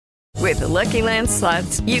With the Lucky Land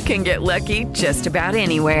Slots, you can get lucky just about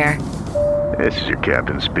anywhere. This is your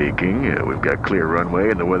captain speaking. We've got clear runway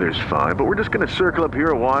and the weather's fine, but we're just going to circle up here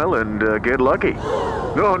a while and get lucky.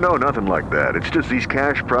 No, nothing like that. It's just these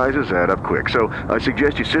cash prizes add up quick. So I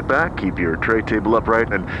suggest you sit back, keep your tray table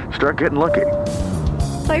upright, and start getting lucky.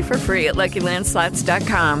 Play for free at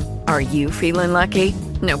LuckyLandSlots.com. Are you feeling lucky?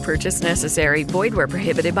 No purchase necessary. Void where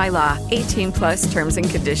prohibited by law. 18 plus terms and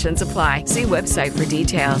conditions apply. See website for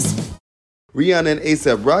details. Rihanna and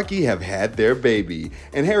A$AP Rocky have had their baby,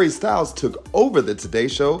 and Harry Styles took over the Today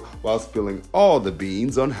Show while spilling all the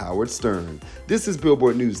beans on Howard Stern. This is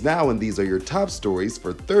Billboard News Now, and these are your top stories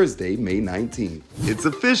for Thursday, May 19th. It's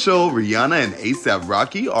official, Rihanna and A$AP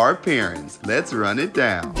Rocky are parents. Let's run it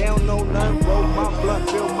down.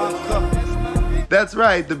 That's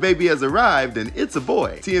right, the baby has arrived and it's a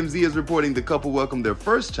boy. TMZ is reporting the couple welcomed their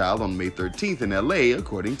first child on May 13th in LA,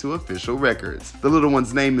 according to official records. The little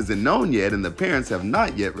one's name isn't known yet and the parents have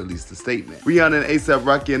not yet released a statement. Rihanna and A$AP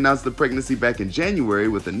Rocky announced the pregnancy back in January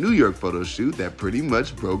with a New York photo shoot that pretty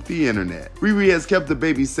much broke the internet. Riri has kept the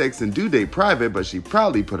baby's sex and due date private, but she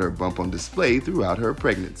proudly put her bump on display throughout her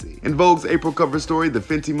pregnancy. In Vogue's April cover story, the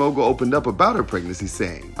Fenty mogul opened up about her pregnancy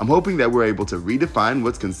saying, "I'm hoping that we're able to redefine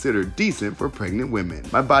what's considered decent for pregnant women.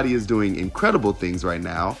 My body is doing incredible things right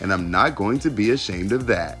now, and I'm not going to be ashamed of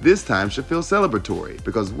that. This time should feel celebratory,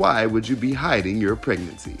 because why would you be hiding your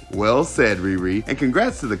pregnancy?" Well said, Riri, and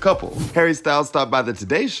congrats to the couple. Harry Styles stopped by the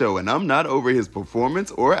Today Show, and I'm not over his performance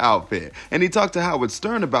or outfit. And he talked to Howard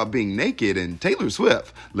Stern about being naked and Taylor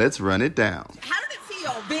Swift. Let's run it down. How did it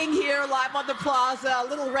feel being here live on the plaza, a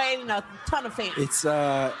little rain and a ton of fans?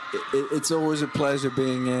 It's always a pleasure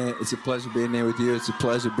being here. It's a pleasure being here with you. It's a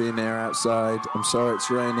pleasure being there outside. I'm sorry it's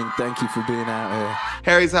raining. Thank you for being out here.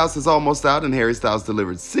 Harry's house is almost out, and Harry Styles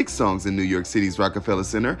delivered 6 songs in New York City's Rockefeller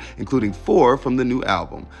Center, including 4 from the new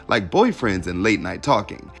album, like Boyfriends and Late Night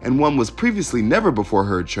Talking, and one was previously never before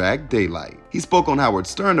heard track, Daylight. He spoke on Howard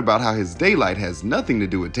Stern about how his Daylight has nothing to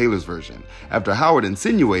do with Taylor's version. After Howard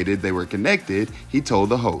insinuated they were connected, he told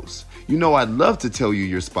the host, "You know, I'd love to tell you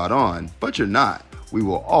you're spot on, but you're not. We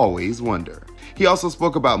will always wonder." He also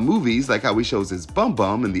spoke about movies, like how he shows his bum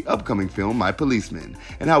bum in the upcoming film My Policeman,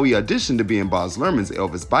 and how he auditioned to be in Baz Luhrmann's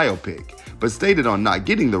Elvis biopic, but stated on not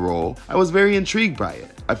getting the role, "I was very intrigued by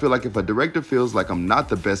it. I feel like if a director feels like I'm not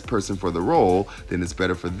the best person for the role, then it's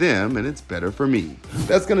better for them and it's better for me."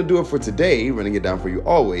 That's gonna do it for today. Running it down for you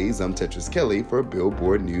always, I'm Tetris Kelly for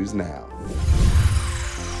Billboard News Now.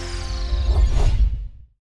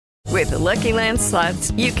 With the Lucky Land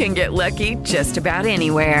Slots, you can get lucky just about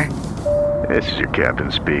anywhere. This is your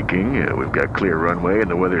captain speaking. We've got clear runway and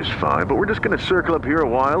the weather's fine, but we're just going to circle up here a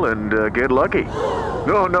while and get lucky.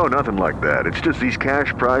 No, nothing like that. It's just these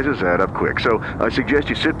cash prizes add up quick. So I suggest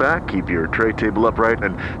you sit back, keep your tray table upright,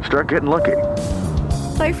 and start getting lucky.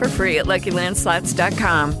 Play for free at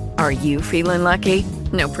LuckyLandSlots.com. Are you feeling lucky?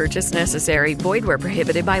 No purchase necessary. Void where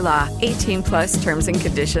prohibited by law. 18 plus terms and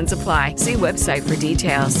conditions apply. See website for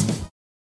details.